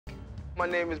My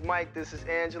name is Mike, this is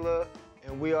Angela,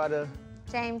 and we are the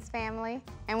James family,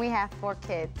 and we have 4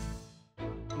 kids.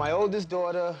 My oldest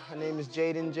daughter, her name is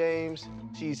Jaden James.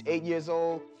 She's 8 years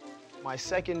old. My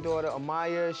second daughter,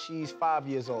 Amaya, she's 5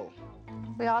 years old.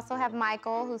 We also have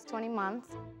Michael, who's 20 months,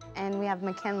 and we have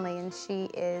McKinley, and she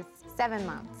is 7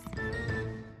 months.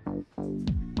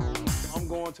 I'm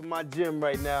going to my gym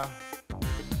right now.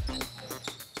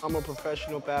 I'm a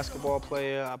professional basketball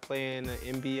player. I play in the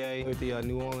NBA with the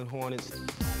New Orleans Hornets.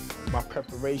 My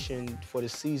preparation for the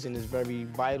season is very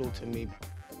vital to me.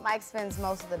 Mike spends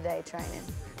most of the day training.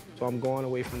 So I'm going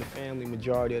away from the family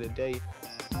majority of the day.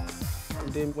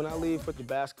 And then when I leave for the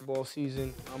basketball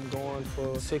season, I'm gone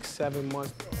for 6, 7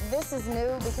 months. This is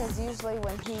new because usually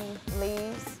when he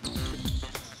leaves,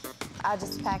 I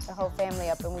just pack the whole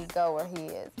family up and we go where he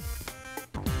is.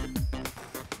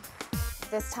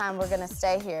 This time we're gonna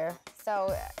stay here,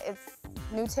 so it's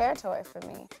new territory for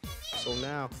me. So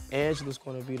now, Angela's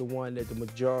gonna be the one that the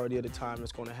majority of the time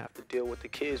is gonna have to deal with the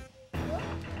kids.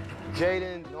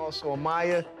 Jaden and also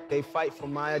Amaya, they fight for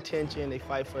my attention, they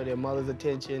fight for their mother's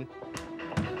attention.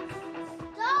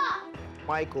 Stop!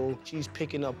 Michael, she's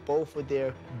picking up both of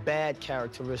their bad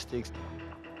characteristics.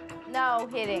 No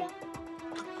hitting.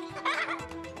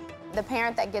 The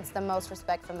parent that gets the most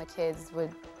respect from the kids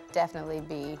would definitely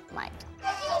be Mike.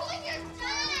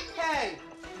 Hey,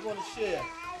 you want to share,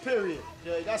 period.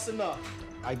 Jay, that's enough.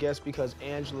 I guess because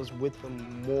Angela's with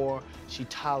them more, she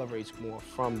tolerates more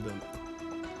from them.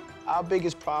 Our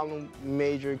biggest problem,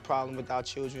 major problem with our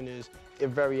children is they're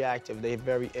very active, they're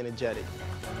very energetic.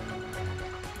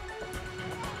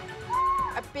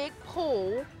 A big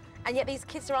pool, and yet these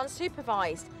kids are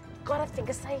unsupervised. Gotta think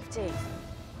of safety.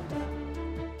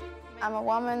 I'm a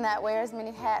woman that wears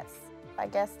many hats, I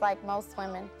guess like most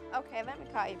women. Okay, let me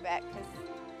call you back, because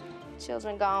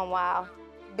children gone wild.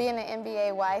 Being an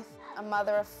NBA wife, a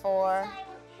mother of 4,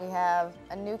 we have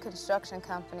a new construction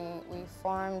company. We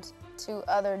formed 2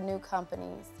 other new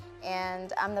companies,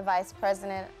 and I'm the vice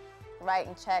president,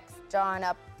 writing checks, drawing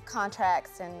up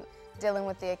contracts, and dealing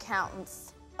with the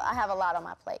accountants. I have a lot on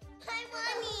my plate. Hi,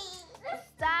 Mommy.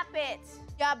 Stop it.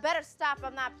 Y'all better stop.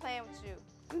 I'm not playing with you.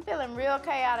 I'm feeling real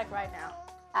chaotic right now.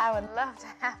 I would love to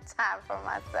have time for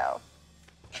myself.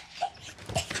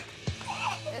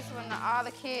 This is when all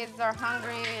the kids are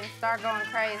hungry and start going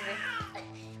crazy.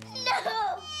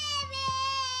 No!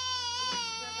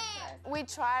 We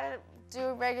try to do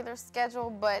a regular schedule,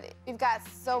 but we've got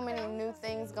so many new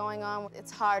things going on,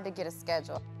 it's hard to get a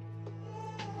schedule.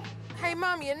 Hey,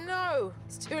 Mum, you know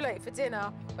it's too late for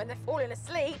dinner when they're falling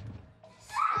asleep.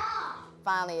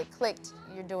 Finally, it clicked.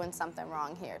 You're doing something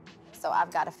wrong here. So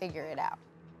I've got to figure it out.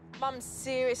 Mum's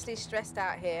seriously stressed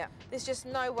out here. There's just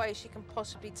no way she can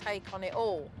possibly take on it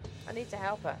all. I need to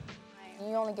help her.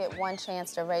 You only get one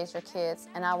chance to raise your kids,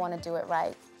 and I want to do it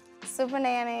right.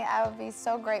 Supernanny, I would be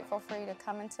so grateful for you to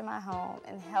come into my home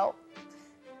and help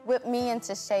whip me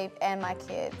into shape and my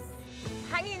kids.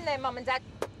 Hang in there, Mum and Dad.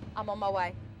 I'm on my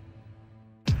way.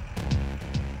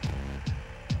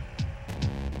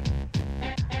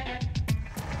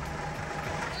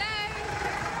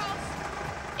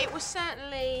 It was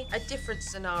certainly a different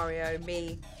scenario,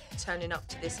 me turning up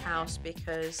to this house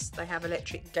because they have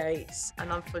electric gates,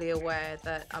 and I'm fully aware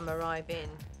that I'm arriving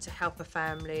to help a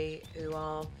family who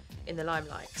are in the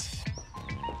limelight.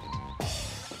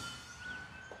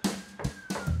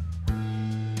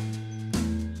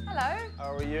 Hello.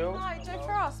 How are you? Hi, Joe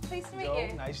Frost. Pleased to meet Joe,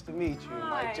 you. nice to meet you.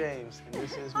 Hi. Mike James, and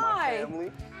this is my Hi.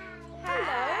 family.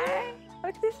 Hello.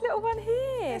 Look at this little one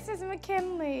here. This is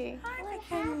McKinley. Hi,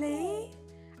 McKinley.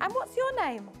 And what's your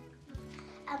name?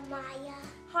 Amaya.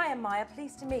 Hi, Amaya.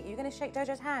 Pleased to meet you. You're going to shake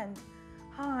Jojo's hand.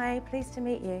 Hi, pleased to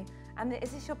meet you. And is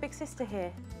this your big sister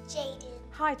here? Jaden.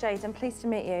 Hi, Jaden. Pleased to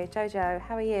meet you. Jojo,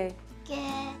 how are you?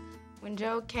 Good. When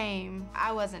Joe came,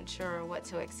 I wasn't sure what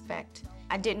to expect.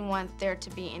 I didn't want there to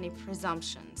be any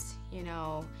presumptions, you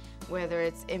know, whether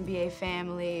it's NBA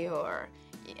family or...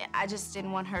 I just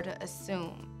didn't want her to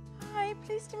assume. Hi,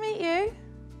 pleased to meet you.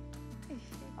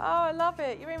 Oh, I love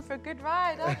it. You're in for a good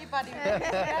ride, aren't you, buddy?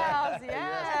 Yeah.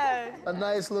 A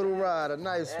nice little ride, a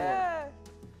nice one.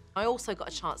 I also got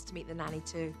a chance to meet the nanny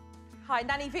too. Hi,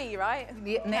 Nanny V, right?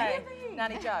 Nanny?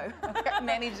 Nanny Joe.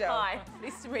 Nanny Joe. Hi,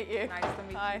 pleased to meet you. Nice to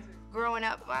meet you. Growing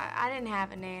up, I didn't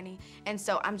have a nanny, and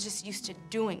so I'm just used to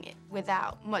doing it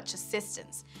without much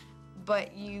assistance.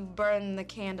 But you burn the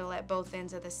candle at both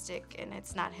ends of the stick, and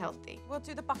it's not healthy. We'll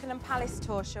do the Buckingham Palace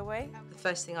tour, shall we? The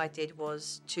first thing I did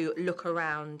was to look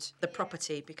around the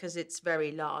property because it's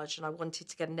very large, and I wanted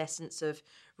to get an essence of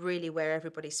really where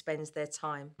everybody spends their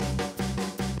time.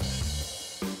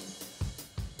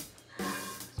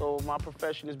 So my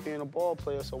profession is being a ball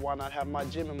player, so why not have my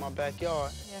gym in my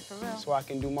backyard? Yeah, for real. So I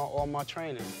can do all my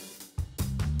training.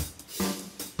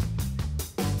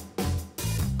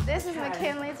 This is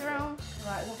McKinley's room,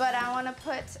 but I want to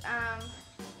put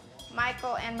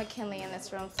Michael and McKinley in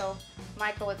this room, so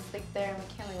Michael would sleep there and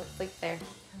McKinley would sleep there.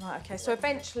 Right, okay, so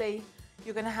eventually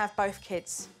you're going to have both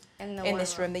kids In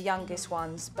this room, the youngest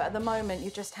ones, but at the moment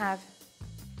you just have...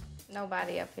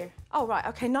 Nobody up here. Oh, right,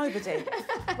 okay, nobody.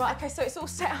 Right, okay, so it's all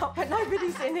set up, but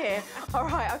nobody's in here. All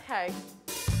right, okay.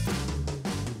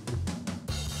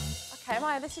 Okay,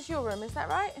 Maya, this is your room, is that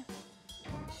right?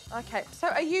 Okay, so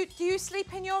do you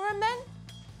sleep in your room then?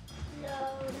 No,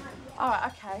 not yet. All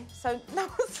right, okay, so no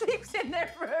one sleeps in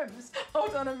their rooms.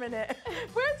 Hold on a minute.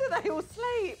 Where do they all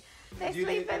sleep? They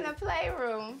sleep in the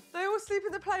playroom. They all sleep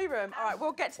in the playroom. All right,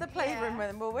 we'll get to the playroom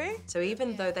then, will we? So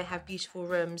even though they have beautiful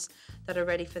rooms that are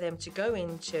ready for them to go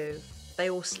into, they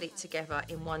all sleep together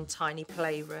in one tiny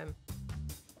playroom.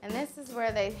 And this is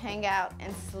where they hang out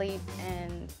and sleep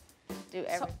and do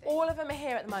everything. So all of them are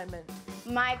here at the moment?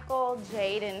 Michael,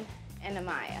 Jaden, and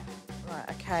Amaya. Right,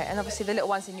 okay, and obviously the little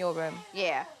one's in your room.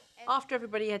 Yeah. After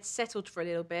everybody had settled for a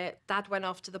little bit, Dad went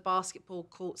off to the basketball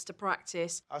courts to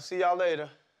practice. I'll see y'all later.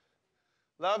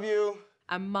 Love you.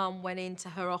 And Mum went into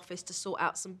her office to sort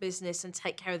out some business and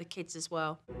take care of the kids as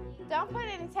well. Don't put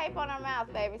any tape on her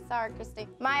mouth, baby. Sorry, Christine.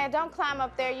 Maya, don't climb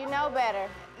up there. You know better.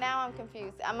 Now I'm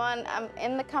confused. I'm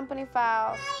in the company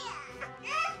file.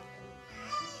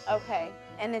 Okay,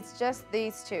 and it's just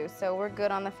these two, so we're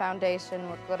good on the foundation.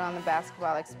 We're good on the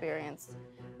basketball experience.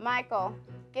 Michael,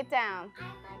 get down.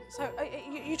 So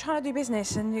you're trying to do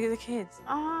business and you're the kids?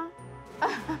 Uh-huh.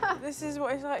 This is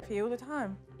what it's like for you all the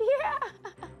time? Yeah.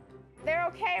 They're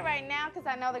okay right now because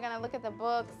I know they're going to look at the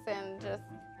books and just,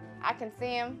 I can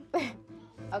see them.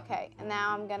 Okay, and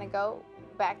now I'm going to go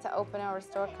back to open or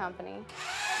restore company.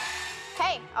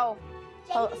 Hey, oh,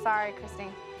 sorry,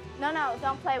 Christine. No,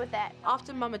 don't play with that.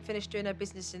 After Mum had finished doing her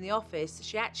business in the office,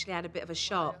 she actually had a bit of a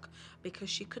shock because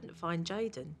she couldn't find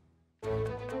Jaden.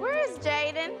 Where is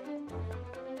Jaden?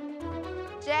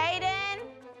 Jaden?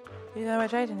 You know where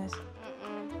Jaden is?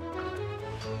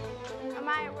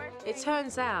 Amaya, where's It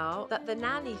turns out that the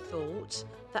nanny thought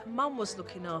that Mum was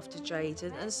looking after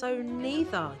Jaden, and so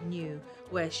neither knew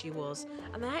where she was.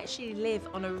 And they actually live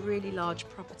on a really large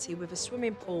property with a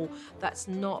swimming pool that's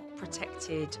not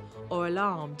protected or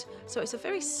alarmed. So it's a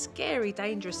very scary,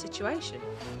 dangerous situation.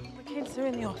 The kids are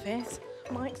in the office.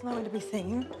 Mike's nowhere to be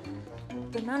seen.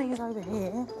 The nanny's over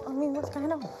here. I mean, what's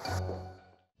going on? I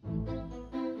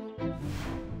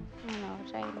don't know,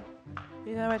 Jaden.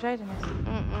 You know where Jaden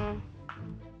is?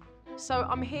 So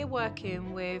I'm here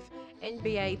working with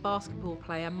NBA basketball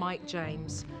player Mike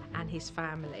James and his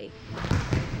family.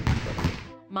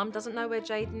 Mum doesn't know where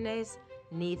Jaden is,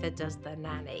 neither does the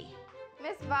nanny.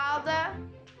 Miss Valda,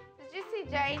 did you see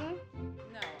Jaden?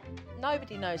 No.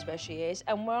 Nobody knows where she is,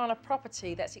 and we're on a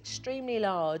property that's extremely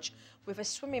large with a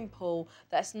swimming pool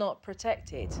that's not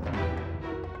protected.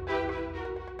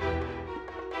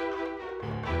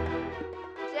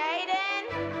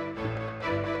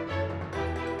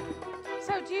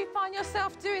 Do you find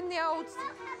yourself doing the old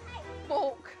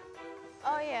walk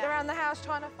Oh, yeah. around the house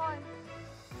trying to find?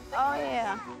 Oh,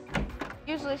 yeah.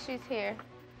 Usually she's here.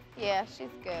 Yeah,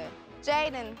 she's good.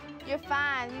 Jaden, you're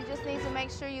fine. You just need to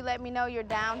make sure you let me know you're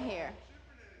down here.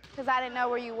 Because I didn't know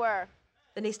where you were.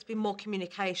 There needs to be more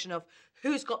communication of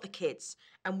who's got the kids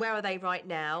and where are they right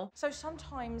now. So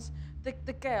sometimes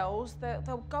the girls,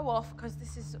 they'll go off because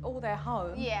this is all their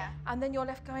home. Yeah. And then you're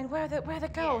left going, where are the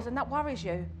girls? Yeah. And that worries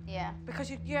you. Yeah. Because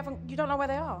you don't know where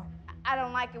they are. I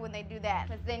don't like it when they do that.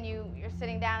 Because then you're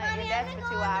sitting down at your desk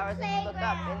for 2 hours and you look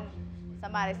up and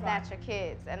somebody snatch your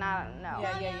kids. And I don't know.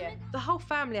 Yeah. The whole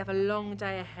family have a long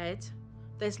day ahead.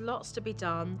 There's lots to be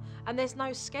done and there's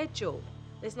no schedule.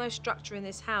 There's no structure in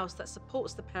this house that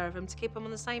supports the pair of them to keep them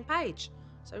on the same page.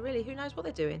 So really, who knows what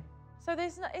they're doing? So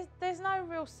there's no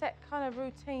real set kind of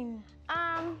routine?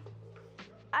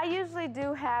 I usually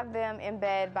do have them in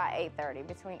bed by 8:30,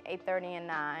 between 8:30 and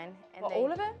 9. And What,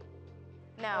 all of them?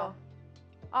 No,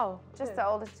 Oh, just the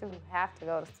oldest two have to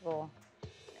go to school.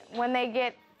 When they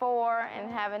get 4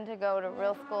 and having to go to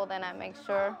real school, then I make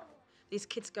sure. These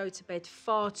kids go to bed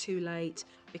far too late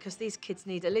because these kids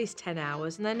need at least 10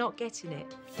 hours and they're not getting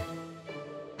it.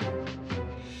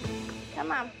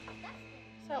 Come on.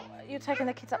 So you're taking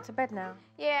the kids up to bed now?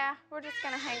 Yeah, we're just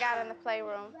gonna hang out in the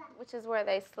playroom, which is where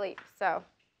they sleep, so.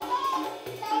 The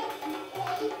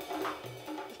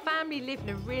family live in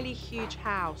a really huge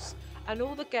house and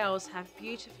all the girls have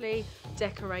beautifully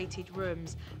decorated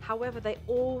rooms. However, they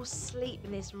all sleep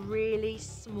in this really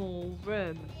small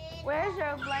room. Where's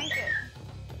your blanket?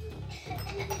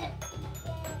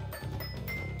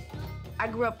 I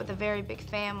grew up with a very big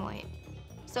family,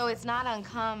 so it's not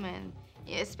uncommon,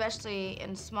 especially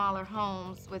in smaller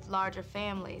homes with larger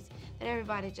families, that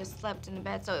everybody just slept in the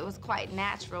bed, so it was quite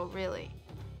natural, really.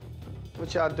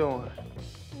 What y'all doing?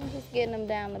 I'm just getting them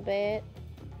down to bed.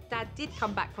 Dad did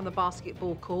come back from the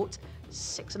basketball court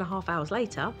 6.5 hours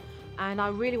later, and I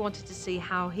really wanted to see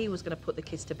how he was going to put the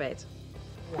kids to bed.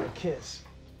 I want a kiss.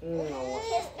 I want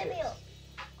Kiss the milk.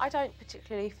 I don't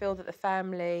particularly feel that the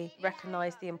family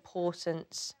recognise the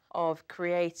importance of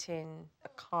creating a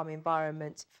calm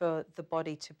environment for the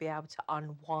body to be able to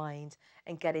unwind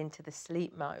and get into the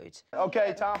sleep mode.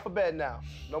 Okay, time for bed now.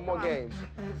 No more games.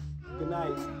 Good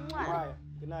night. Maya,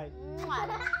 good night.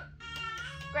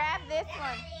 Grab this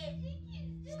one.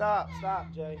 Stop,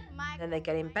 Jay. Then they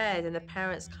get in bed and the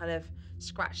parents kind of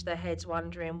scratch their heads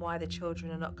wondering why the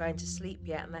children are not going to sleep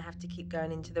yet and they have to keep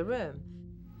going into the room.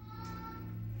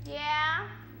 Yeah?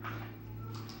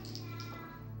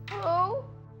 Who?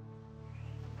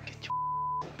 Get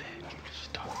your bed. You just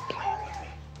start playing with me.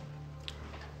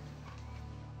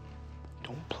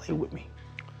 Don't play with me.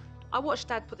 I watched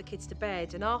Dad put the kids to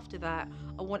bed, and after that,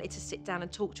 I wanted to sit down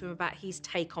and talk to him about his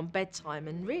take on bedtime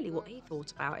and really what he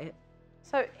thought about it.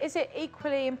 So is it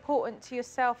equally important to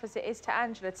yourself as it is to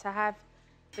Angela to have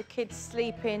the kids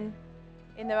sleeping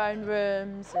in their own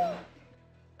rooms and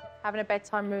having a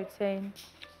bedtime routine?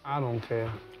 I don't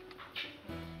care.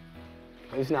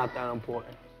 It's not that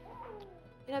important.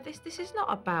 You know, this is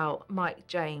not about Mike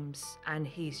James and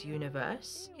his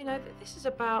universe. You know, this is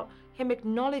about him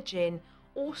acknowledging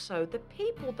also the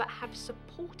people that have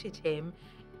supported him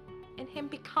and him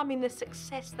becoming the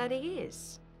success that he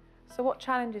is. So what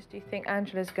challenges do you think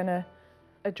Angela's going to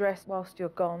address whilst you're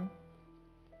gone?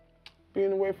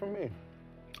 Being away from me.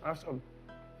 That's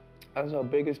our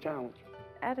biggest challenge.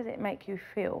 How does it make you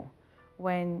feel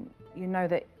when you know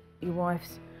that your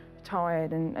wife's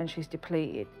tired and she's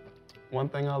depleted? One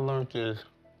thing I learned is,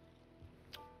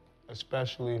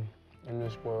 especially in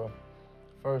this world,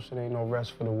 first, it ain't no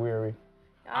rest for the weary.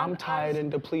 I'm tired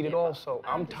and depleted also.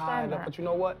 I'm tired of, but you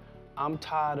know what? I'm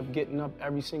tired of getting up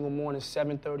every single morning,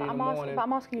 7:30 in the morning. But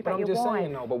I'm asking you about your wife. But I'm just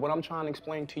saying, though, but what I'm trying to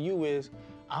explain to you is,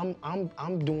 I'm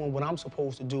doing what I'm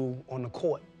supposed to do on the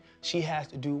court. She has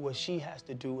to do what she has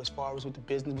to do as far as with the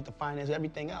business, with the finance,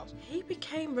 everything else. He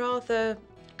became rather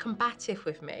combative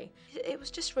with me. It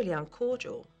was just really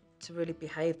uncordial to really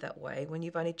behave that way when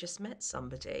you've only just met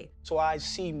somebody. So I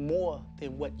see more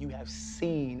than what you have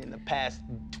seen in the past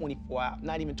 24 hours,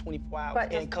 not even 24 hours,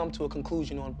 But and come to a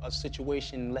conclusion on a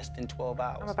situation in less than 12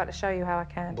 hours. I'm about to show you how I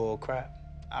can. Bull crap.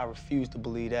 I refuse to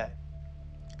believe that.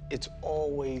 It's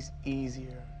always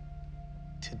easier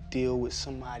to deal with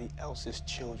somebody else's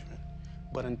children,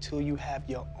 but until you have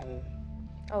your own,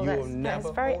 Oh, you will never.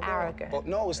 that's very hold on. arrogant. Oh,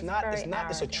 no, it's not. very It's not.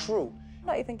 It's a arrogant. truth. You're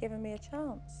not even giving me a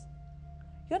chance.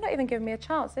 You're not even giving me a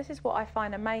chance. This is what I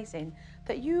find amazing,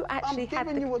 that you actually I'm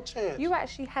giving you a chance. You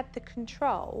actually had the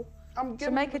control I'm to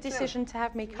giving make you a decision to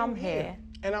have me come here.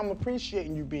 And I'm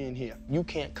appreciating you being here. You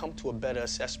can't come to a better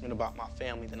assessment about my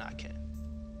family than I can.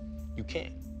 You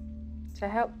can't. To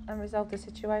help and resolve the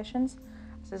situations.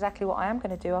 That's exactly what I am going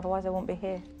to do, otherwise I won't be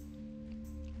here.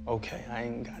 Okay, I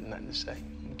ain't got nothing to say.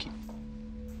 I'm keep.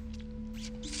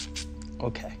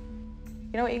 Okay.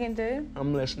 You know what you can do?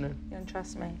 I'm listening. You can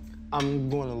trust me. I'm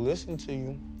going to listen to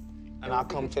you, and I'll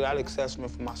come to that assessment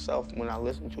for myself when I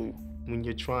listen to you. When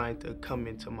you're trying to come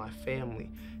into my family,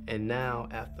 and now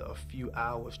after a few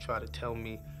hours try to tell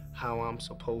me how I'm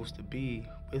supposed to be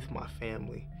with my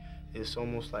family, it's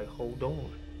almost like, hold on.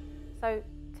 So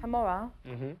tomorrow,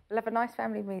 we'll have a nice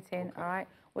family meeting, all right?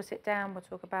 We'll sit down, we'll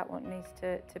talk about what needs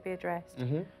to be addressed,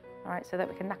 all right, so that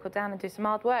we can knuckle down and do some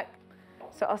hard work.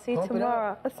 So I'll see you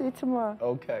tomorrow. I'll see you tomorrow.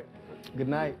 Okay. Good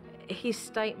night. His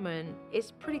statement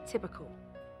is pretty typical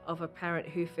of a parent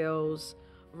who feels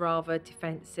rather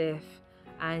defensive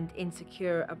and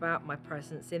insecure about my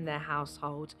presence in their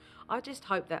household. I just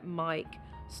hope that Mike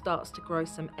starts to grow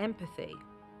some empathy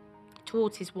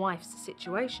towards his wife's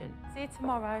situation. See you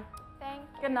tomorrow. Thank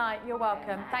you. Good night, you're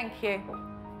welcome. Thank you.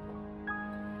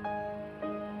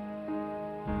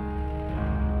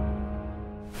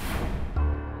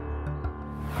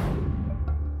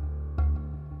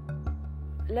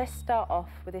 Let's start off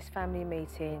with this family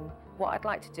meeting. What I'd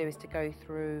like to do is to go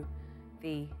through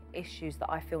the issues that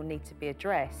I feel need to be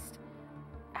addressed.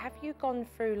 Have you gone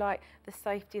through like the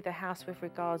safety of the house with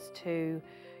regards to,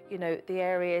 you know, the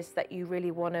areas that you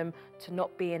really want them to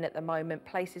not be in at the moment,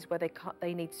 places where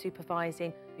they need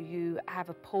supervising? Do you have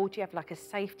a pool? Do you have like a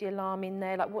safety alarm in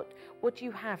there? Like what do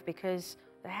you have? Because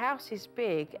the house is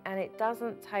big and it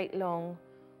doesn't take long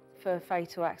for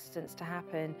fatal accidents to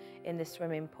happen in the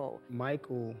swimming pool.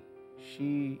 Michael,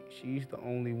 she's the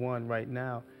only one right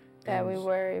now. That we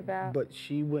worry about. But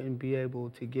she wouldn't be able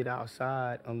to get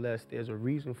outside unless there's a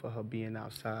reason for her being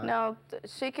outside. No,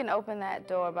 she can open that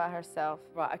door by herself.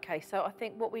 Right, okay, so I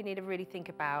think what we need to really think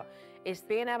about is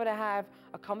being able to have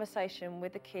a conversation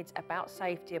with the kids about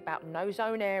safety, about no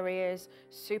zone areas,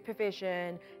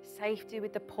 supervision, safety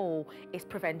with the pool is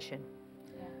prevention.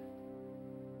 Yeah.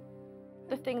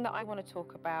 The thing that I want to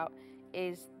talk about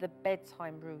is the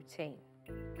bedtime routine.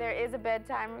 There is a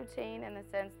bedtime routine in the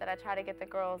sense that I try to get the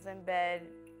girls in bed,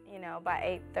 you know,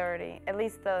 by 8:30, at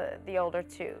least the older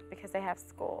two, because they have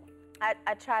school.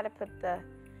 I try to put the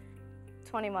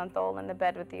 20-month-old in the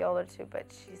bed with the older two, but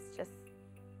she's just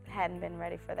hadn't been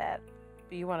ready for that.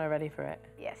 But you want her ready for it?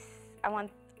 Yes. I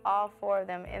want all 4 of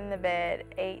them in the bed,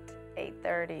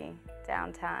 8:30,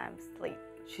 downtime, sleep.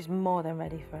 She's more than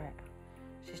ready for it.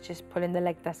 She's just pulling the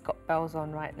leg that's got bells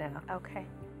on right now. Okay.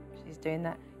 She's doing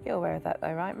that. You're aware of that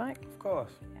though, right, Mike? Of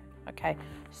course. Yeah. Okay,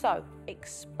 so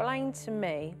explain to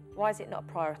me, why is it not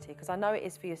a priority? Because I know it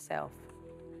is for yourself.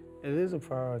 It is a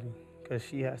priority because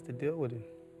she has to deal with it.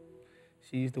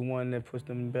 She's the one that puts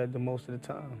them in bed the most of the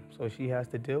time, so she has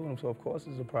to deal with them, so of course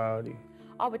it's a priority.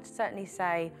 I would certainly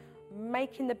say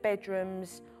making the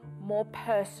bedrooms more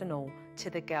personal to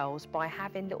the girls by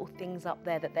having little things up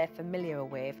there that they're familiar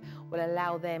with will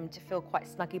allow them to feel quite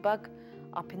snuggy bug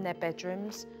up in their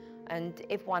bedrooms. And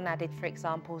if one added, for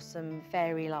example, some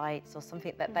fairy lights or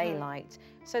something that they liked.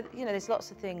 So, you know, there's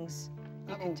lots of things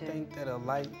you can do. I don't think that a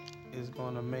light is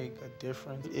going to make a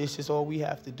difference. It's just all we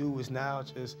have to do is now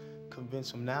just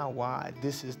convince them now why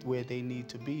this is where they need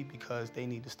to be, because they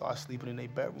need to start sleeping in their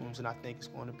bedrooms, and I think it's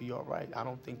going to be all right. I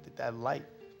don't think that light.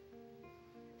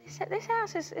 This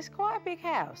house is quite a big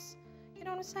house. You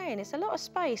know what I'm saying? It's a lot of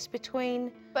space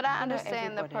between. But I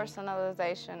understand the everybody.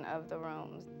 personalization of the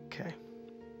rooms. Okay,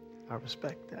 I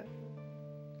respect that.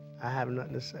 I have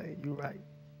nothing to say. You're right.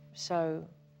 So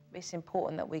it's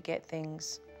important that we get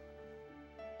things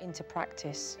into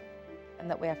practice and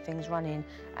that we have things running.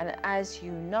 And as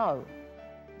you know,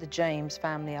 the James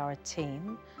family are a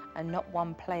team and not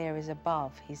one player is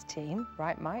above his team,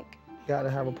 right, Mike? You gotta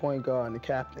have a point guard and the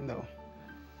captain, though.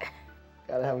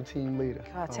 Gotta have a team leader.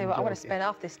 God, I tell you what, I want to spend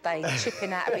half this day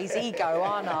chipping out of his ego,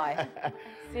 aren't I?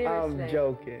 Seriously. I'm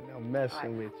joking. I'm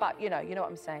messing with you. But you know what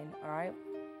I'm saying, all right?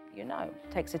 You know,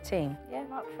 it takes a team. Yeah,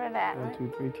 I'm up for that. 1,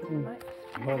 2, 3, team. Right.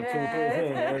 1,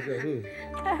 2, 3, team.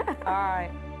 All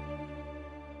right.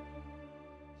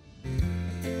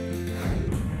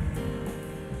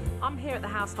 I'm here at the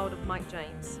household of Mike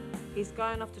James. He's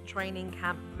going off to training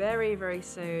camp very, very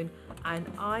soon, and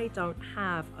I don't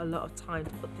have a lot of time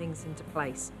to put things into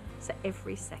place, so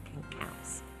every second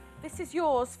counts. This is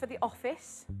yours for the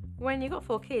office. When you've got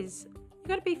 4 kids, you've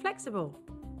got to be flexible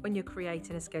when you're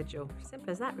creating a schedule.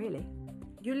 Simple as that, really.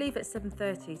 You leave at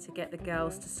 7:30 to get the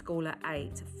girls to school at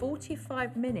 8.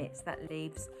 45 minutes that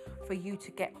leaves for you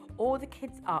to get all the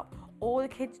kids up, all the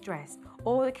kids dressed,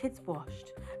 all the kids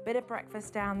washed. Bit of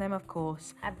breakfast down them, of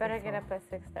course. I better get up at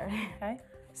 6:30. Okay.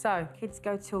 So, kids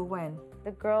go till when?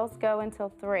 The girls go until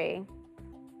 3,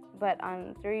 but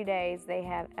on 3 days they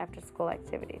have after-school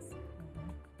activities.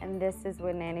 And this is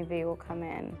where Nanny V will come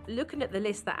in. Looking at the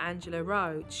list that Angela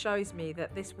wrote shows me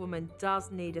that this woman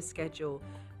does need a schedule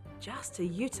just to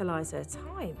utilise her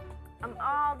time. I'm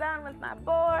all done with my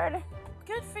board.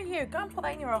 Good for you. Go and put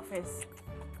that in your office.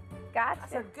 Gotcha.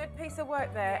 That's a good piece of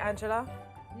work there, Angela.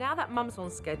 Now that Mum's on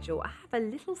schedule, I have a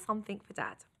little something for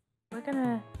Dad. We're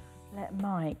gonna let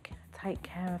Mike take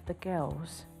care of the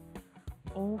girls,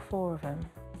 all 4 of them,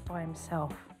 by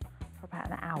himself for about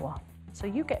an hour. So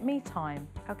you get me time.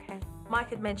 Okay.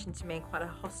 Mike had mentioned to me in quite a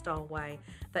hostile way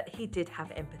that he did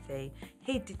have empathy.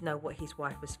 He did know what his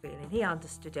wife was feeling. He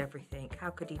understood everything. How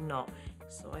could he not?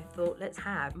 So I thought, let's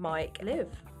have Mike live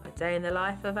a day in the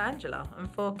life of Angela and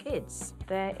 4 kids.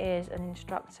 There is an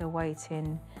instructor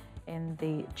waiting in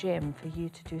the gym for you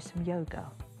to do some yoga.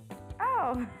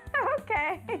 Oh,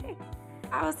 okay.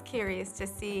 I was curious to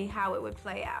see how it would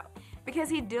play out because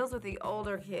he deals with the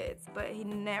older kids, but he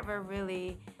never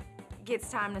really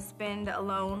gets time to spend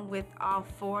alone with all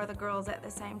 4 of the girls at the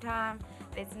same time.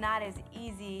 It's not as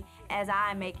easy as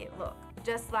I make it look,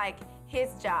 just like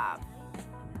his job.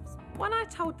 When I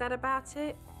told Dad about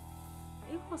it,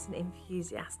 he wasn't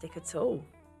enthusiastic at all.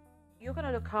 You're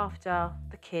gonna look after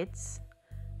the kids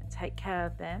and take care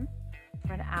of them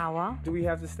for an hour. Do we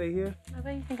have to stay here?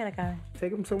 Where are you thinking of going?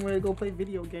 Take them somewhere to go play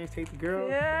video games. Take the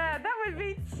girls. Yeah, that would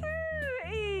be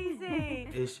too easy.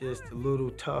 It's just a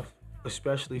little tough,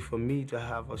 especially for me to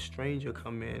have a stranger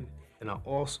come in And I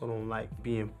also don't like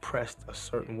being pressed a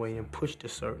certain way and pushed a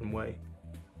certain way.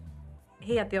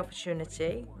 He had the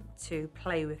opportunity to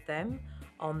play with them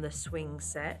on the swing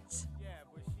set.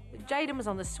 Jaden was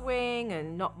on the swing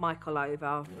and knocked Michael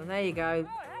over. And there you go.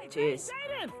 Cheers.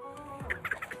 Jaden!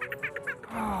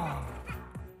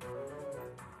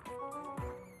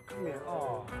 Come here.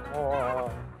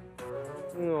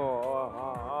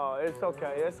 No, it's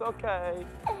okay, it's okay.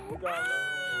 You got it.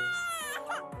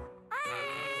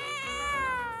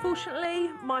 Fortunately,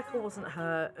 Michael wasn't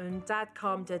hurt and Dad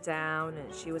calmed her down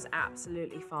and she was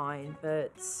absolutely fine,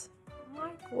 but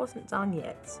Mike wasn't done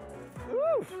yet.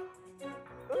 Oof.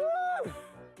 Oof.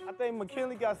 I think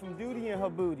McKinley got some duty in her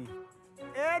booty.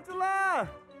 Angela!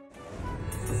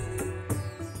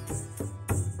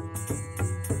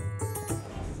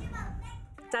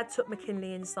 Dad took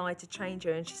McKinley inside to change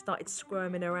her and she started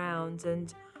squirming around,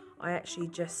 and I actually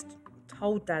just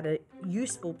told Dad a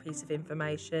useful piece of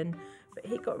information, but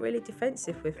he got really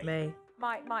defensive with me.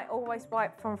 Might always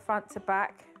wipe from front to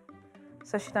back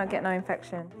so she don't get no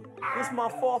infection. This is my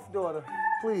fourth daughter.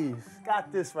 Please,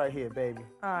 got this right here, baby.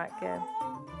 All right, good.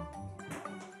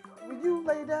 Will you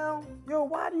lay down? Yo,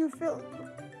 why do you feel...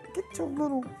 Get your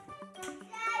little... Daddy,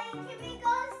 can we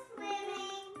go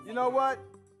swimming? You know what?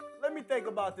 Let me think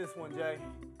about this one, Jay.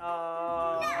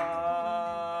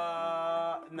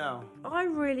 No. I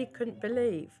really couldn't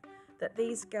believe that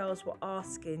these girls were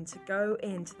asking to go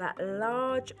into that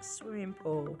large swimming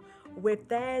pool with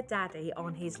their daddy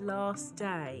on his last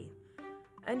day.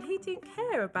 And he didn't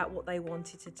care about what they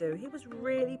wanted to do. He was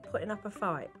really putting up a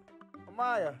fight.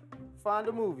 Amaya, find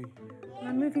a movie.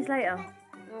 No, movies later.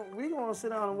 We gonna sit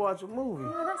down and watch a movie.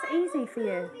 Oh, that's easy for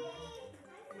you.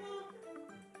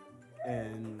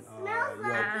 And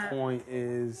your point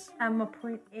is... And my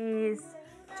point is,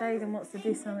 Jaden wants to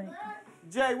do something.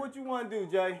 Jay, what you want to do,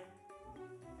 Jay?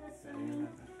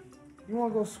 You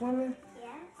want to go swimming? Yes.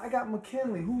 I got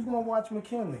McKinley. Who's going to watch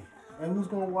McKinley? And who's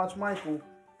going to watch Michael?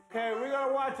 Okay, we're going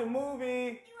to watch a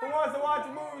movie. Who wants to watch a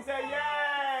movie? Say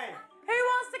yay! Who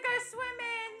wants to go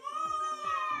swimming?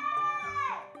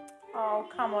 Oh,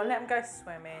 come on, let him go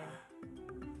swimming.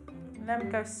 Let him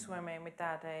go swimming with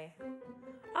Daddy.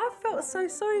 I felt so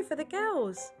sorry for the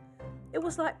girls. It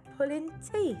was like pulling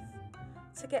teeth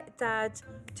to get Dad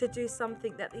to do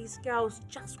something that these girls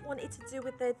just wanted to do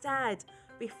with their dad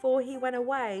before he went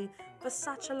away for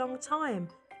such a long time.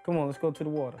 Come on, let's go to the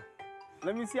water.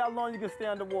 Let me see how long you can stay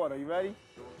underwater. You ready?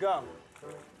 Go.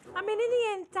 I mean, in the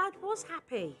end, Dad was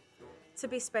happy to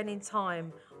be spending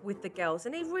time with the girls,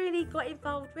 and he really got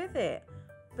involved with it.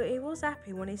 But he was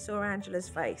happy when he saw Angela's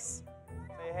face.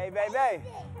 Say, hey, baby.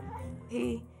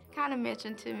 He kind of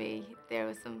mentioned to me there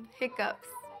was some hiccups.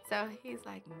 So he's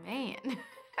like, man.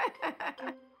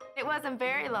 It wasn't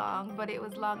very long, but it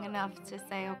was long enough to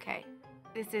say, okay,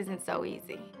 this isn't so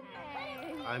easy.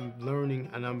 I'm learning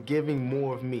and I'm giving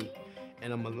more of me,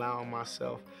 and I'm allowing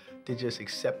myself to just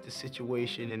accept the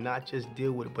situation and not just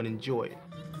deal with it, but enjoy it.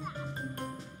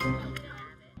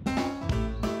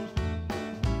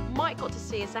 Mike got to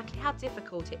see exactly how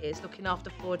difficult it is looking after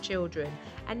 4 children,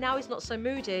 and now he's not so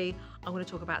moody. I'm going to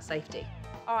talk about safety.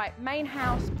 All right, main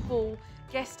house, pool,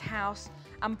 guest house,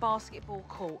 and basketball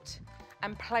court,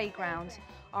 and playground.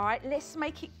 All right, let's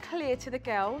make it clear to the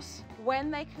girls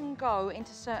when they can go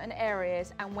into certain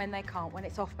areas and when they can't, when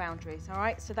it's off boundaries, all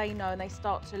right? So they know and they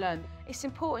start to learn. It's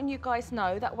important you guys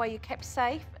know, that way you're kept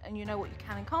safe and you know what you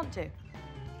can and can't do.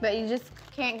 But you just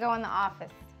can't go in the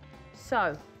office.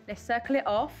 So, let's circle it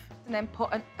off and then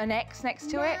put an X next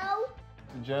to it.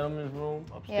 The gentleman's room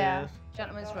upstairs. Yeah.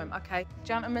 Gentleman's room, okay.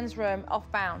 Gentleman's room, off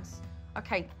bounds.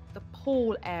 Okay, the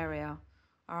pool area,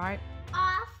 all right?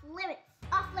 Off limits.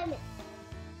 Off limits.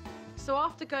 So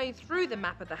after going through the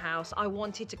map of the house, I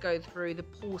wanted to go through the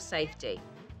pool safety.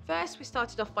 First, we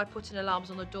started off by putting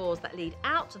alarms on the doors that lead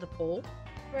out to the pool.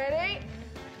 Ready?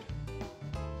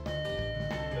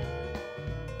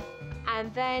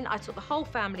 And then I took the whole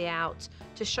family out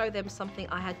to show them something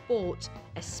I had bought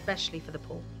especially for the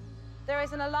pool. There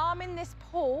is an alarm in this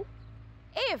pool.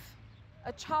 If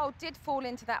a child did fall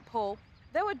into that pool,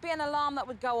 there would be an alarm that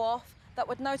would go off that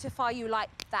would notify you like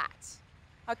that,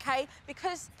 okay?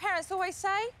 Because parents always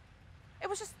say, it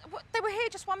was just, they were here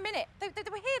just 1 minute. They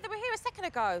were here a second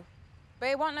ago. But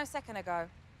it wasn't no second ago.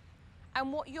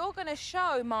 And what you're gonna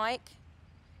show, Mike,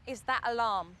 is that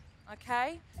alarm,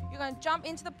 okay? You're gonna jump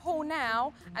into the pool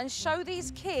now and show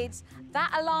these kids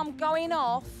that alarm going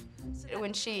off.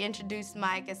 When she introduced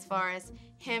Mike, as far as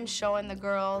him showing the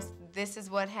girls, this is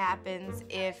what happens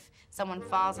if someone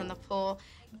falls in the pool,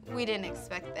 we didn't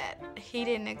expect that. He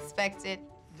didn't expect it.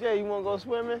 Jay, you want to go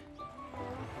swimming?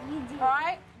 All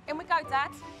right, in we go,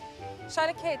 Dad. Show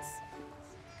the kids.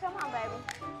 Come on, baby.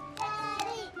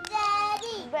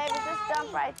 Daddy. Baby, just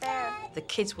jump right there. The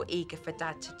kids were eager for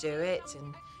Dad to do it,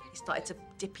 and he started to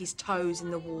dip his toes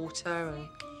in the water, and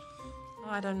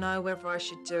I don't know whether I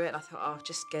should do it. I thought, oh,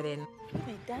 just get in.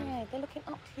 Hey, Dad, they're looking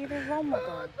up to you. They're wrong with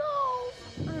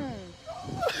them.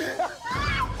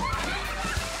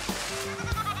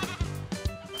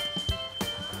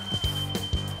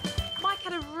 Mike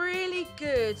had a really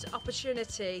good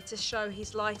opportunity to show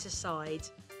his lighter side,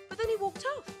 but then he walked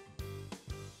off.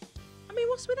 I mean,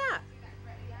 what's with that?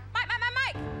 Mike!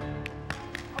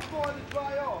 I'm going to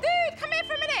dry off. Dude, come here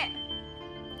for a minute.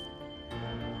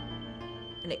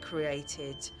 And it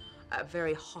created a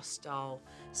very hostile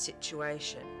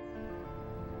situation.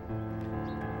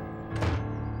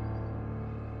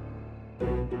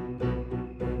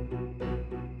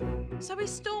 So he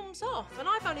storms off, and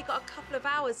I've only got a couple of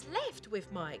hours left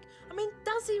with Mike. I mean,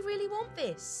 does he really want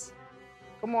this?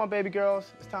 Come on, baby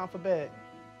girls. It's time for bed.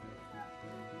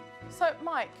 So,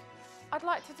 Mike, I'd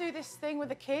like to do this thing with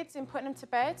the kids and putting them to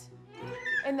bed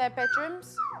in their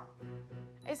bedrooms.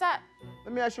 Is that...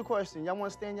 Let me ask you a question. Y'all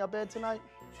want to stay in your bed tonight?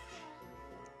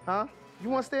 Huh? You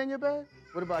want to stay in your bed?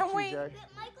 What about Can you, we- Jay?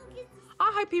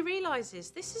 I hope he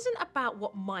realises this isn't about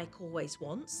what Mike always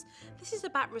wants. This is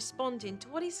about responding to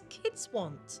what his kids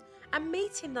want and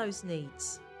meeting those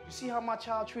needs. You see how my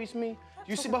child treats me?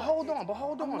 You see, but hold on,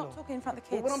 I'm not talking in front of the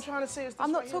But kids. what I'm trying to say is this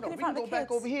I'm not right here, talking though. in front We of can the go back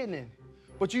kids. over here then.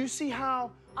 But you see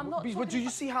how... I'm not But talking do you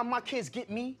about- see how my kids get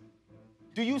me?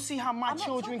 Do you see how my I'm not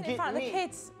children talking in get front me? of the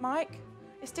kids, Mike.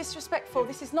 It's disrespectful.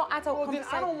 This is not adult Well, then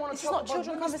conversation. I don't want This to is talk not about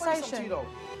children let me explain something to you,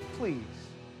 conversation. though. Please.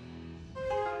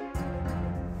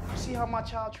 You see how my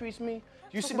child treats me?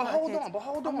 You see, Talking but about the hold kids. on, but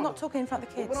hold on. I'm not talking in front of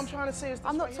the kids. What I'm trying to say is this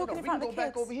I'm not right talking here, in though. front of We the can go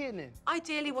back kids. over here then.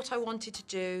 Ideally, what I wanted to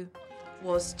do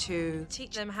was to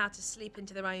teach them how to sleep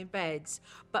into their own beds,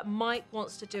 but Mike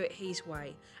wants to do it his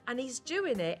way, and he's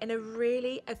doing it in a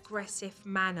really aggressive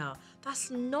manner.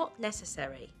 That's not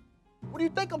necessary. What do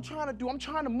you think I'm trying to do? I'm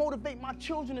trying to motivate my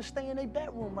children to stay in their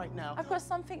bedroom right now. I've got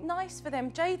something nice for them.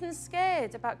 Jaden's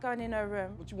scared about going in her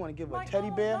room. What, you want to give her a Mike,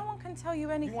 teddy bear? No one can tell you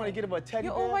anything. You want to give her a teddy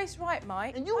You're bear? always right,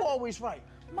 Mike. And you always right.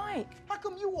 Mike. How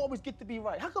come you always get to be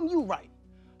right? How come you right?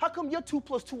 How come your 2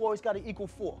 + 2 always got to equal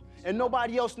 4 and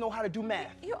nobody else know how to do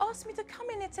math? You asked me to come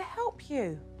in here to help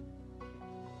you.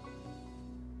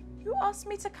 You asked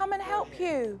me to come and help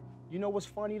you. You know what's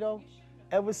funny though?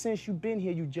 Ever since you've been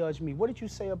here, you judge me. What did you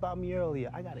say about me earlier?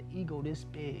 I got an ego this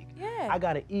big. Yeah. I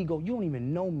got an ego. You don't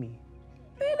even know me.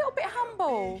 Be a little bit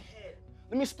humble.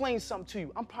 Let me explain something to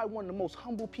you. I'm probably one of the most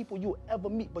humble people you'll ever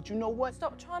meet, but you know what?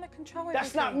 Stop trying to control everything.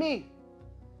 That's not me.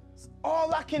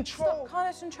 All I control. Stop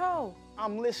trying to control.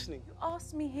 I'm listening. You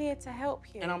asked me here to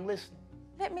help you. And I'm listening.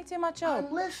 Let me do my job.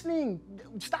 I'm listening.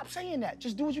 Stop saying that.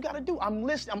 Just do what you gotta do. I'm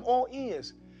listening. I'm all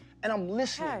ears. And I'm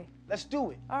listening. Okay. Let's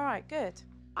do it. All right, good.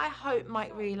 I hope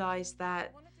Mike realised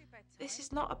that this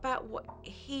is not about what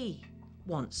he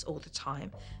wants all the time.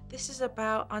 This is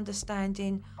about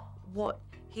understanding what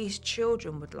his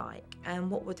children would like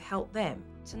and what would help them.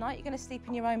 Tonight you're going to sleep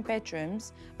in your own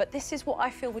bedrooms, but this is what I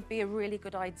feel would be a really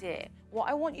good idea. What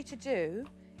I want you to do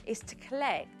is to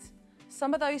collect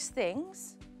some of those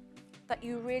things that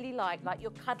you really like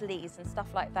your cuddlies and stuff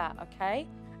like that, okay?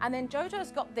 And then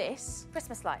Jojo's got this,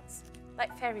 Christmas lights,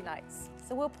 like fairy lights.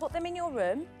 So we'll put them in your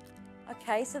room,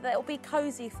 okay, so that it'll be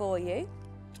cozy for you.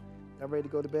 Y'all ready to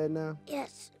go to bed now?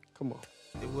 Yes. Come on.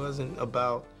 It wasn't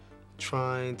about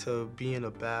trying to be in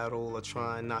a battle or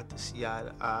trying not to see eye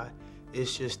to eye.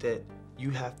 It's just that you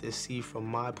have to see from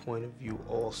my point of view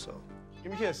also.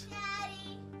 Give me a kiss.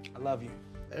 I love you.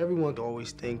 Everyone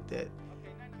always think that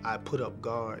I put up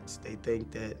guards. They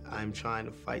think that I'm trying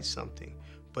to fight something.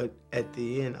 But at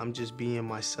the end, I'm just being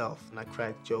myself, and I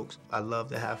crack jokes. I love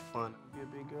to have fun. You a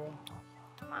big girl?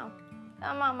 Come on.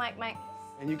 Come on, Mike.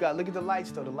 And you got, look at the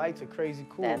lights, though. The lights are crazy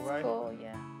cool, That's right? cool,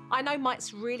 yeah. I know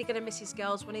Mike's really going to miss his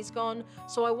girls when he's gone,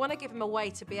 so I want to give him a way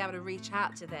to be able to reach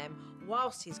out to them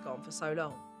whilst he's gone for so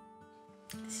long.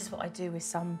 This is what I do with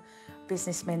some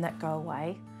businessmen that go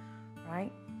away,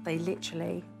 right? They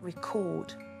literally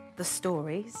record the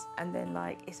stories and then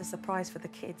it's a surprise for the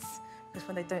kids because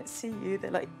when they don't see you, they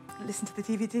listen to the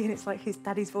DVD and it's like his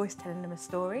daddy's voice telling them a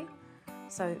story.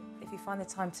 So if you find the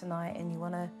time tonight and you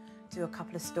want to do a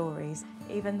couple of stories,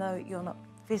 even though you're not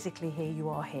physically here, you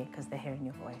are here because they're hearing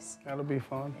your voice. That'll be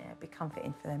fun. Yeah, be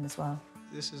comforting for them as well.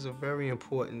 This is a very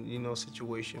important,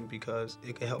 situation because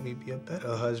it can help me be a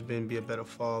better husband, be a better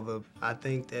father. I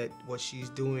think that what she's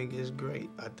doing is great.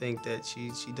 I think that she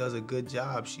does a good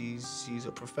job. She's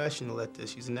a professional at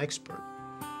this. She's an expert.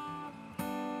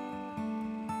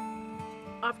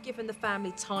 I've given the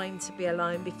family time to be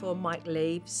alone before Mike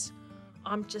leaves.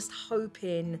 I'm just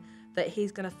hoping that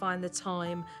he's going to find the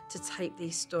time to tape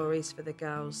these stories for the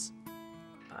girls.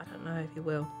 But I don't know if he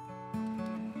will.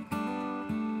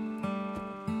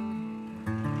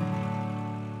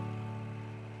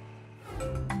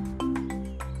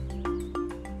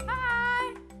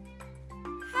 Hi!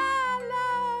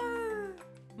 Hello!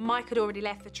 Mike had already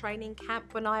left for training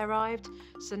camp when I arrived,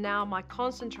 so now my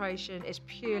concentration is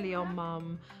purely on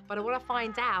Mum. But I want to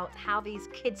find out how these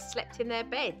kids slept in their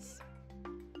beds.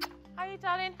 How are you,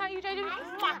 darling? How are you doing?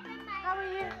 How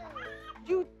are you?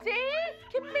 You did?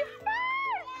 Give me five!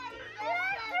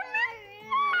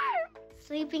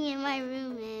 Sleeping in my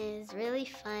room is really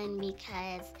fun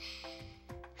because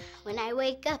when I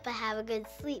wake up, I have a good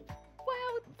sleep.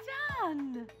 Well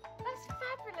done. That's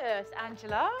fabulous,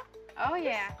 Angela. Oh,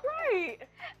 yeah. That's great.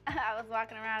 I was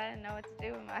walking around, I didn't know what to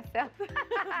do with myself.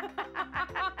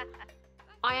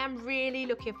 I am really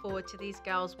looking forward to these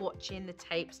girls watching the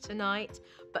tapes tonight.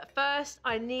 But first,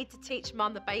 I need to teach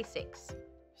Mum the basics.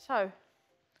 So,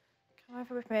 come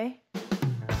over with me.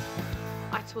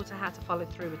 I taught her how to follow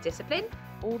through with discipline,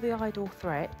 All the idle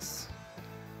threats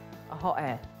are hot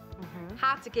air.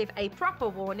 how to give a proper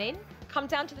warning, come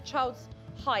down to the child's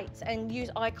height and use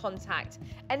eye contact.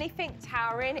 Anything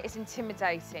towering is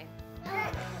intimidating.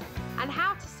 And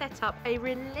how to set up a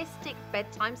realistic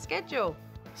bedtime schedule.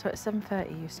 So at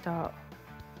 7:30 you start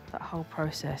that whole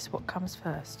process. What comes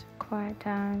first? Quiet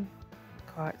time.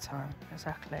 Quiet time,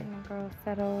 exactly. My girl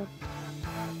settled.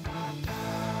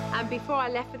 And before I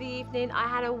left for the evening, I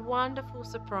had a wonderful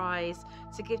surprise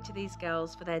to give to these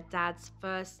girls for their dad's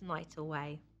first night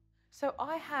away. So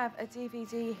I have a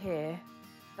DVD here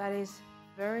that is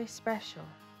very special.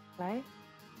 Play.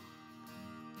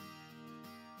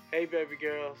 Hey, baby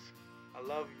girls. I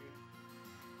love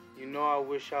you. You know I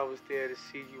wish I was there to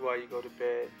see you while you go to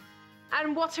bed.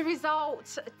 And what a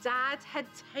result! Dad had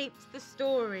taped the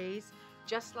stories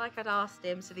just like I'd asked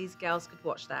him so these girls could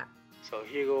watch that. So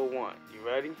here go one. You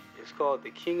ready? It's called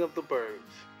The King of the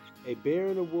Birds. A bear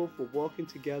and a wolf were walking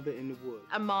together in the woods.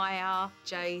 Amaya,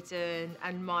 Jaden,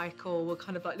 and Michael were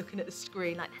kind of like looking at the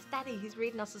screen like, that's Daddy, he's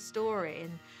reading us a story.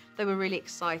 And they were really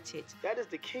excited. That is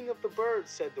the King of the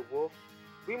Birds, said the wolf.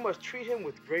 We must treat him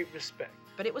with great respect.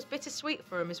 But it was bittersweet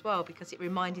for them as well because it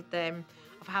reminded them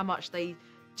of how much they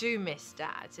do miss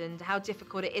Dad and how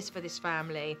difficult it is for this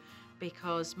family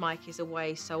because Mike is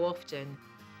away so often.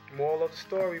 Moral of the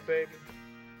story, baby.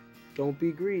 Don't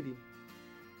be greedy.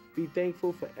 Be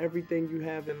thankful for everything you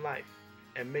have in life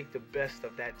and make the best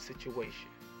of that situation.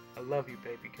 I love you,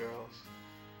 baby girls.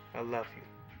 I love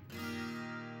you.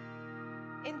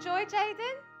 Enjoy,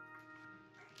 Jaden?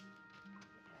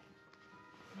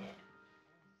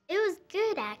 It was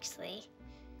good, actually.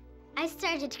 I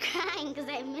started crying because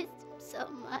I missed him so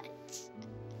much.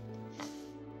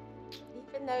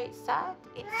 Even though it's sad,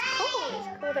 it's cool.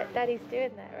 It's cool that Daddy's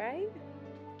doing that, right?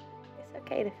 It's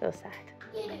okay to feel sad.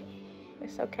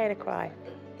 It's okay to cry.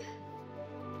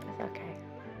 It's okay.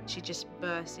 She just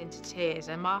burst into tears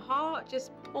and my heart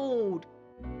just pulled.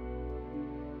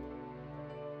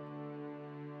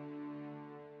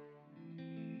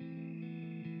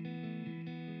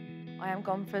 I am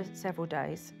gone for several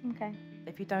days. Okay.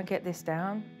 If you don't get this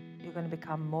down, you're going to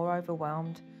become more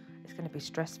overwhelmed. It's going to be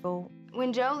stressful.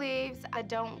 When Joe leaves, I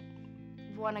don't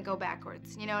want to go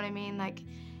backwards. You know what I mean? Like,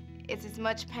 it's as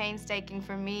much painstaking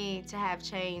for me to have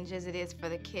change as it is for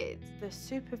the kids. The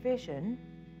supervision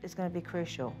is going to be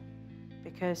crucial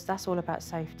because that's all about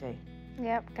safety.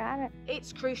 Yep, got it.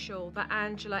 It's crucial that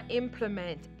Angela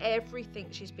implement everything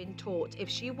she's been taught if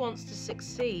she wants to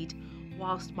succeed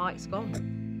whilst Mike's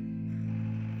gone.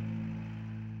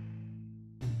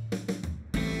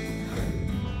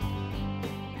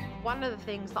 One of the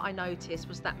things that I noticed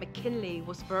was that McKinley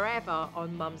was forever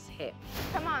on Mum's hip.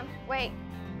 Come on, wait.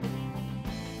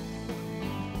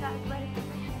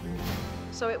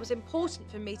 So it was important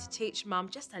for me to teach Mum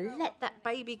just to let that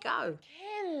baby go.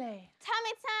 Really?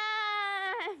 Tummy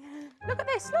time! Look at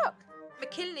this, look.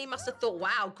 McKinley must have thought,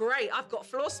 wow, great, I've got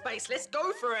floor space, let's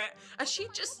go for it. And she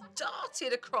just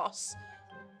darted across.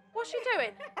 What's she doing?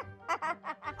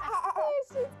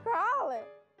 She's crawling.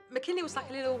 McKinley was like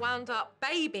a little wound-up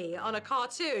baby on a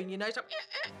cartoon, you know, so,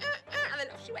 and then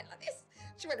she went like this.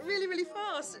 She went really, really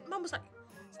fast. And Mum was like,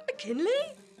 is that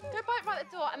McKinley? Go back by the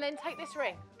door and then take this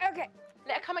ring. Okay.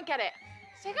 Let her come and get it.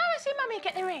 Say, go and see Mummy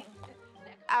get the ring.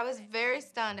 I was very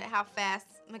stunned at how fast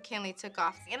McKinley took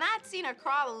off. And I'd seen her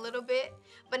crawl a little bit,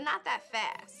 but not that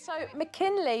fast. So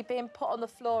McKinley being put on the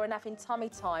floor and having tummy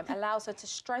time allows her to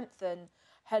strengthen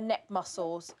her neck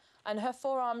muscles and her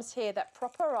forearms here that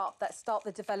prop her up, that start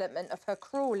the development of her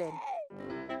crawling.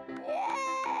 Yeah.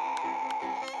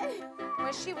 When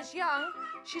When she was young,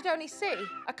 she'd only see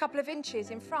a couple of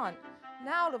inches in front.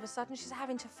 Now, all of a sudden, she's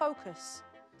having to focus.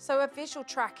 So her visual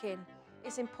tracking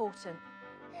is important.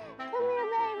 Come here,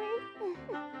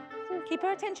 baby. Keep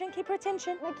her attention, keep her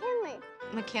attention.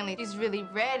 McKinley is really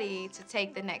ready to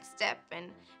take the next step, and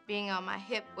being on my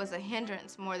hip was a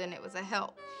hindrance more than it was a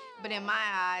help. But in my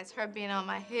eyes, her being on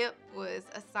my hip was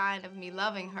a sign of me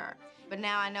loving her. But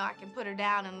now I know I can put her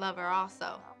down and love her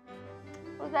also.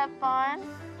 Was that fun?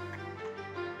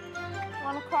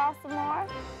 Want to crawl some more?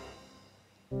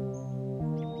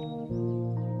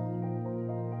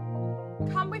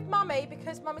 Come with Mummy,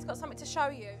 because Mummy's got something to show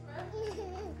you.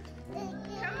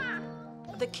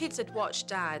 The kids had watched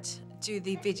Dad do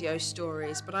the video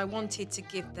stories, but I wanted to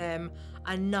give them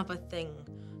another thing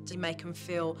to make them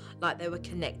feel like they were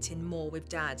connecting more with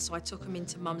Dad. So I took them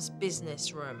into Mum's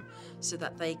business room so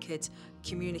that they could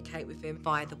communicate with him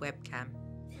via the webcam.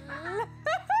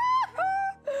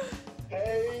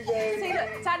 Hey, baby. See,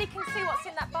 look, Daddy can see what's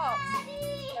in that box.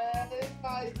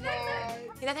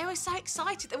 You know, they were so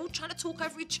excited. They were all trying to talk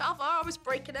over each other. I was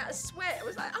breaking out a sweat. I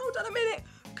was like, hold on a minute.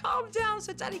 Calm down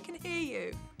so Daddy can hear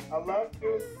you. I love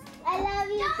you. I love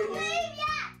you too.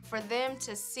 For them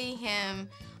to see him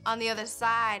on the other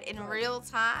side in real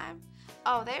time,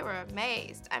 oh, they were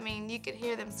amazed. I mean, you could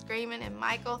hear them screaming, and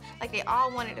Michael, like they all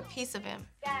wanted a piece of him.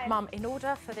 Mum, in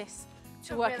order for this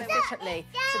to work efficiently,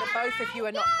 so that both of you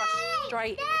are not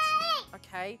frustrated,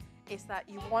 okay, is that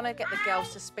you want to get the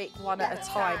girls to speak one at a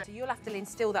time. So you'll have to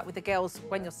instill that with the girls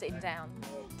when you're sitting down.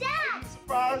 Dad,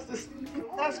 Surprised to see you.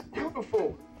 That's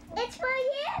beautiful. it's for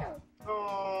you.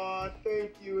 Oh,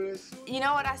 thank you. You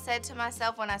know what I said to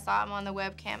myself when I saw him on the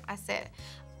webcam? I said,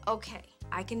 okay,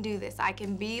 I can do this. I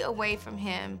can be away from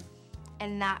him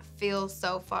and not feel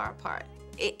so far apart.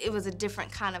 It was a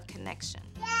different kind of connection.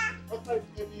 I love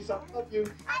you, babies. I love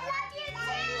you. I love you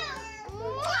too.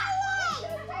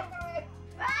 Bye-bye.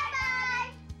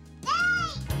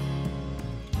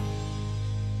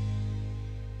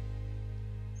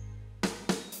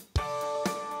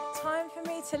 Time for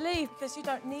me to leave because you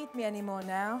don't need me anymore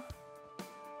now,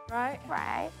 right?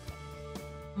 Right.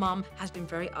 Mum has been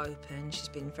very open, she's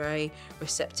been very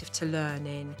receptive to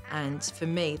learning, and for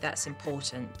me that's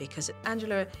important because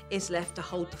Angela is left to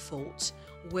hold the fort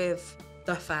with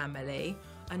the family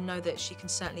and know that she can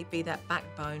certainly be that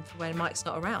backbone for when Mike's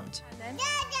not around. And then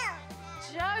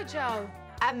Jojo.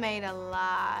 I've made a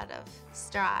lot of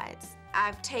strides.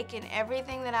 I've taken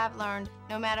everything that I've learned,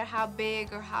 no matter how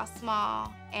big or how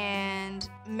small, and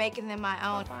making them my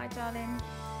own. Bye, darling.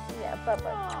 Yeah,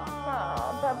 bye-bye.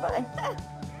 Oh, bye-bye.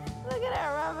 Look at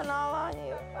her rubbing all on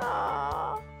you.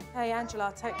 Oh. Hey,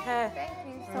 Angela, take care. Thank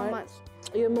you so much.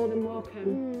 You're more than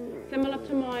welcome. Send my love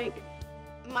to Mike.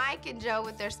 Mike and Joe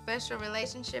with their special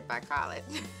relationship, I call it.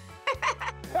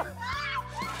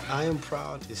 I am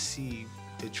proud to see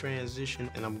the transition,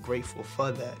 and I'm grateful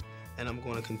for that. And I'm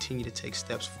going to continue to take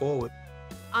steps forward.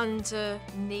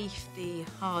 Underneath the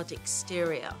hard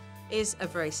exterior is a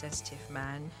very sensitive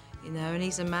man, you know, and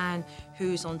he's a man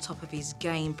who's on top of his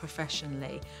game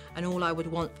professionally. And all I would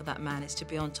want for that man is to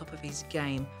be on top of his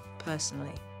game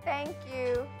personally. Thank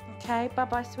you. Okay,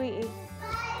 bye-bye, sweetie.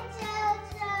 Bye,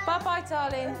 Jojo. Bye-bye,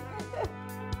 darling.